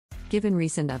Given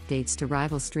recent updates to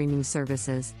rival streaming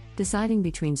services, deciding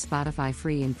between Spotify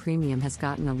Free and Premium has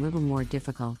gotten a little more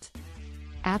difficult.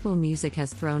 Apple Music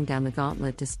has thrown down the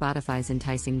gauntlet to Spotify's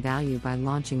enticing value by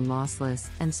launching lossless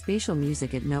and spatial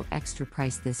music at no extra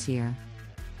price this year.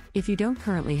 If you don't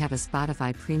currently have a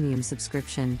Spotify Premium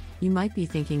subscription, you might be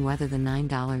thinking whether the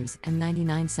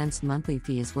 $9.99 monthly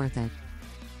fee is worth it.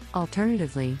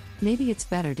 Alternatively, maybe it's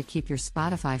better to keep your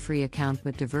Spotify Free account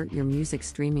but divert your music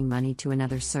streaming money to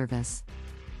another service.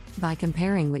 By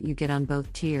comparing what you get on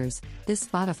both tiers, this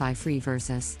Spotify Free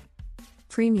versus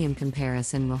Premium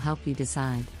comparison will help you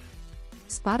decide.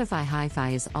 Spotify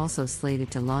HiFi is also slated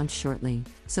to launch shortly,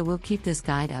 so we'll keep this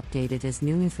guide updated as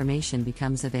new information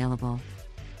becomes available.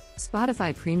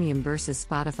 Spotify Premium versus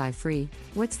Spotify Free,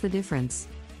 what's the difference?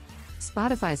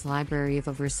 Spotify's library of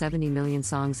over 70 million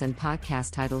songs and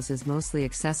podcast titles is mostly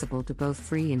accessible to both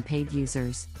free and paid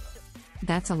users.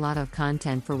 That's a lot of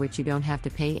content for which you don't have to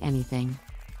pay anything.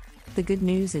 The good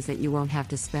news is that you won't have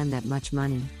to spend that much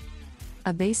money.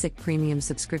 A basic premium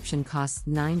subscription costs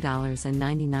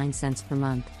 $9.99 per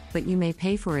month, but you may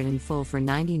pay for it in full for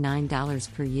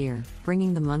 $99 per year,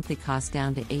 bringing the monthly cost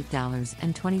down to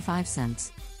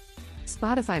 $8.25.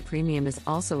 Spotify Premium is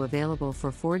also available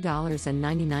for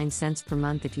 $4.99 per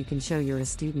month if you can show you're a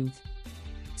student.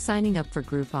 Signing up for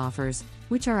group offers,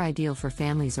 which are ideal for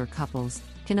families or couples,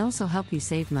 can also help you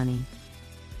save money.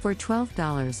 For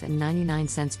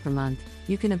 $12.99 per month,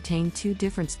 you can obtain 2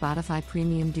 different Spotify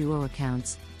Premium Duo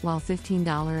accounts, while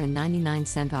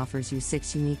 $15.99 offers you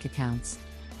 6 unique accounts.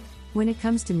 When it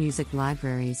comes to music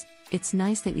libraries, it's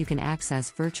nice that you can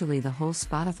access virtually the whole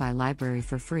Spotify library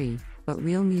for free, but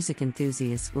real music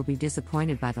enthusiasts will be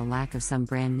disappointed by the lack of some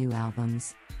brand new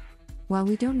albums. While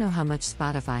we don't know how much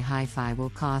Spotify HiFi will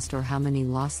cost or how many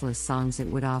lossless songs it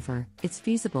would offer, it's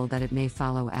feasible that it may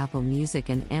follow Apple Music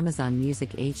and Amazon Music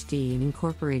HD in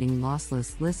incorporating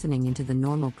lossless listening into the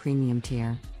normal premium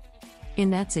tier.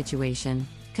 In that situation,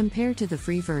 compared to the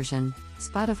free version,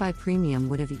 Spotify Premium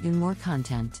would have even more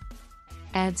content.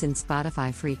 Ads in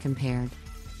Spotify Free compared.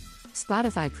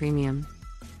 Spotify Premium.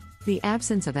 The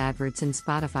absence of adverts in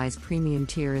Spotify's premium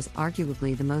tier is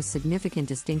arguably the most significant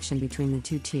distinction between the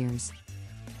two tiers.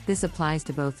 This applies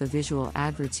to both the visual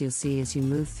adverts you'll see as you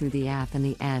move through the app and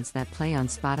the ads that play on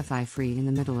Spotify Free in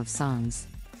the middle of songs.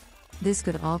 This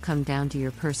could all come down to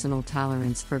your personal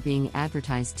tolerance for being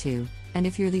advertised to, and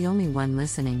if you're the only one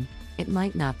listening, it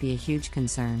might not be a huge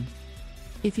concern.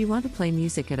 If you want to play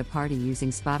music at a party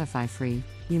using Spotify Free,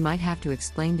 you might have to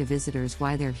explain to visitors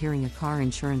why they're hearing a car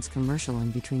insurance commercial in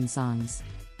between songs.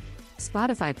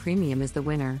 Spotify Premium is the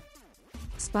winner.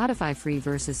 Spotify Free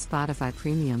versus Spotify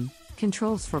Premium,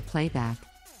 controls for playback.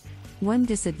 One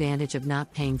disadvantage of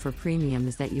not paying for Premium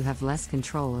is that you have less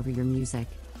control over your music.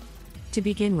 To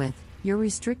begin with, you're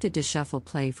restricted to shuffle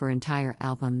play for entire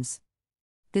albums.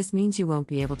 This means you won't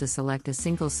be able to select a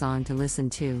single song to listen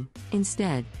to.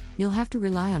 Instead, you'll have to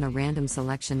rely on a random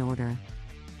selection order.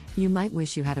 You might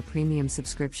wish you had a premium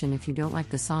subscription if you don't like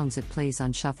the songs it plays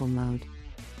on shuffle mode.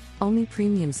 Only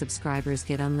premium subscribers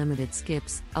get unlimited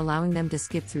skips, allowing them to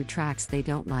skip through tracks they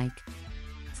don't like.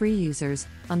 Free users,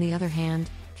 on the other hand,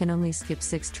 can only skip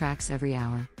 6 tracks every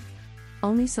hour.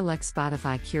 Only select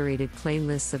Spotify curated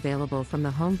playlists available from the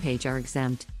homepage are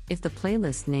exempt. If the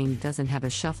playlist name doesn't have a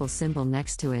shuffle symbol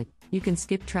next to it, you can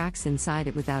skip tracks inside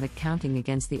it without it counting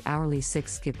against the hourly 6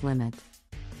 skip limit.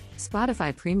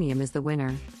 Spotify Premium is the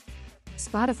winner.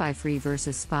 Spotify Free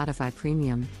versus Spotify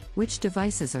Premium, which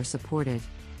devices are supported?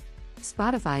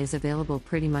 Spotify is available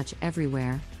pretty much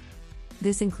everywhere.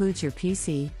 This includes your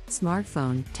PC,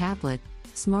 smartphone, tablet,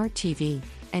 smart TV,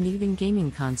 and even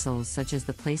gaming consoles such as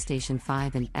the PlayStation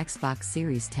 5 and Xbox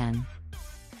Series 10.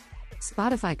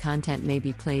 Spotify content may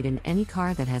be played in any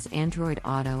car that has Android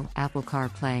Auto, Apple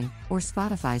CarPlay, or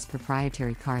Spotify's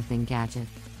proprietary CarThing gadget.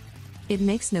 It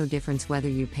makes no difference whether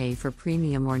you pay for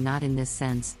premium or not in this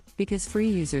sense, because free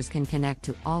users can connect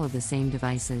to all of the same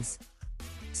devices.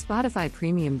 Spotify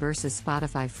Premium versus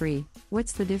Spotify Free,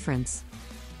 what's the difference?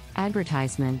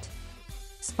 Advertisement.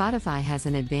 Spotify has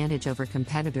an advantage over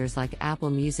competitors like Apple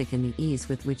Music in the ease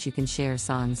with which you can share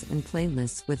songs and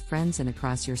playlists with friends and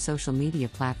across your social media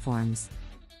platforms.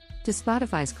 To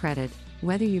Spotify's credit,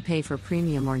 whether you pay for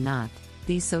premium or not,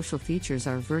 these social features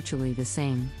are virtually the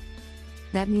same.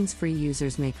 That means free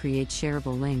users may create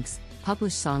shareable links,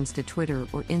 publish songs to Twitter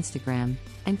or Instagram,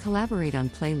 and collaborate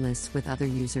on playlists with other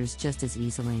users just as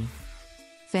easily.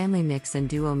 Family Mix and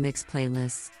Duo Mix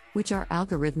playlists, which are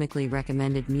algorithmically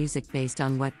recommended music based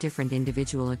on what different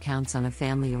individual accounts on a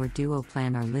family or duo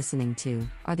plan are listening to,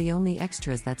 are the only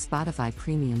extras that Spotify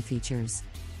Premium features.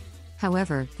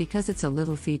 However, because it's a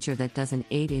little feature that doesn't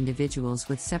aid individuals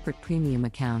with separate premium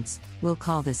accounts, we'll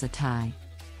call this a tie.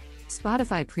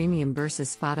 Spotify Premium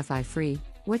versus Spotify Free,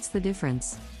 what's the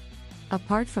difference?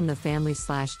 Apart from the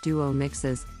family/duo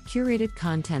mixes, curated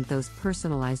content, those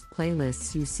personalized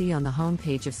playlists you see on the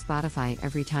homepage of Spotify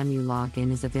every time you log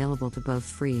in is available to both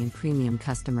free and premium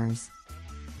customers.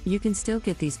 You can still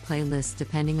get these playlists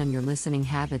depending on your listening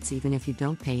habits even if you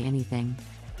don't pay anything.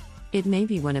 It may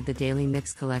be one of the daily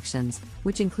mix collections,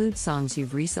 which includes songs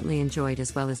you've recently enjoyed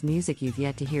as well as music you've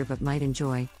yet to hear but might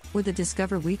enjoy, or the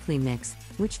Discover Weekly Mix,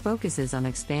 which focuses on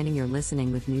expanding your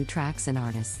listening with new tracks and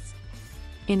artists.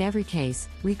 In every case,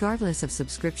 regardless of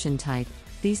subscription type,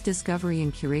 these discovery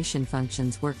and curation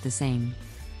functions work the same.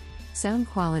 Sound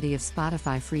quality of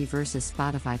Spotify Free versus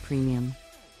Spotify Premium.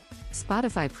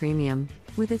 Spotify Premium,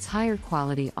 with its higher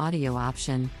quality audio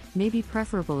option, may be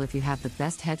preferable if you have the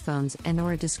best headphones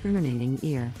and/or a discriminating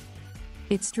ear.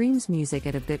 It streams music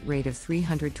at a bit rate of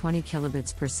 320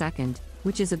 kilobits per second,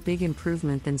 which is a big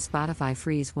improvement than Spotify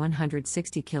Free's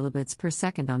 160 kilobits per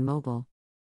second on mobile.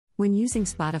 When using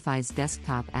Spotify's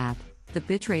desktop app, the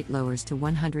bitrate lowers to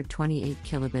 128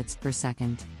 kilobits per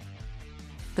second.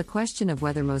 The question of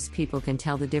whether most people can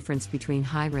tell the difference between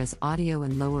high-res audio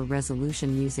and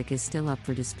lower-resolution music is still up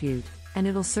for dispute, and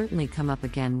it'll certainly come up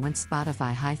again once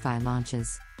Spotify HiFi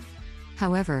launches.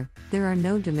 However, there are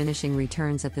no diminishing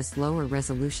returns at this lower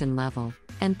resolution level,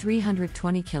 and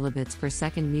 320 kilobits per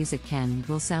second music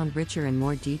will sound richer and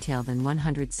more detailed than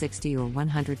 160 or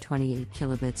 128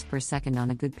 kilobits per second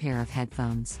on a good pair of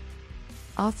headphones.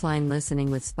 Offline listening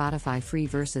with Spotify Free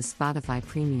versus Spotify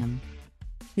Premium.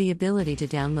 The ability to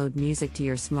download music to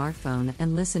your smartphone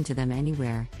and listen to them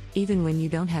anywhere, even when you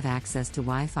don't have access to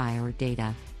Wi-Fi or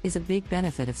data, is a big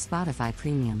benefit of Spotify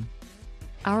Premium.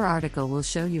 Our article will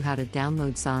show you how to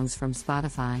download songs from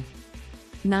Spotify.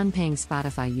 Non-paying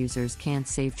Spotify users can't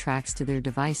save tracks to their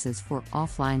devices for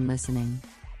offline listening.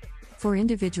 For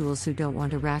individuals who don't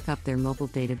want to rack up their mobile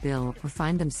data bill or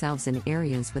find themselves in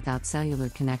areas without cellular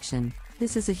connection,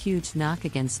 this is a huge knock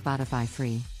against Spotify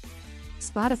Free.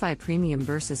 Spotify Premium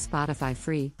versus Spotify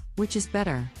Free, which is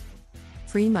better?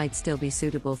 Free might still be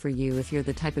suitable for you if you're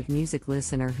the type of music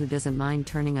listener who doesn't mind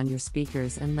turning on your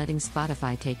speakers and letting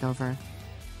Spotify take over.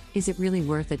 Is it really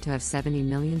worth it to have 70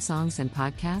 million songs and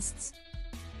podcasts?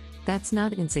 That's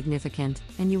not insignificant,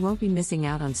 and you won't be missing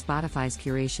out on Spotify's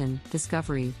curation,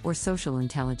 discovery, or social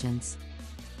intelligence.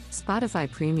 Spotify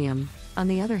Premium, on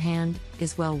the other hand,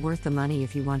 is well worth the money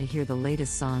if you want to hear the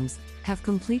latest songs, have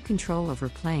complete control over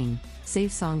playing,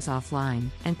 save songs offline,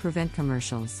 and prevent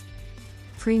commercials.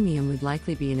 Premium would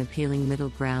likely be an appealing middle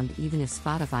ground even if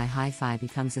Spotify HiFi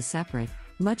becomes a separate,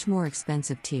 much more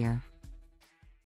expensive tier.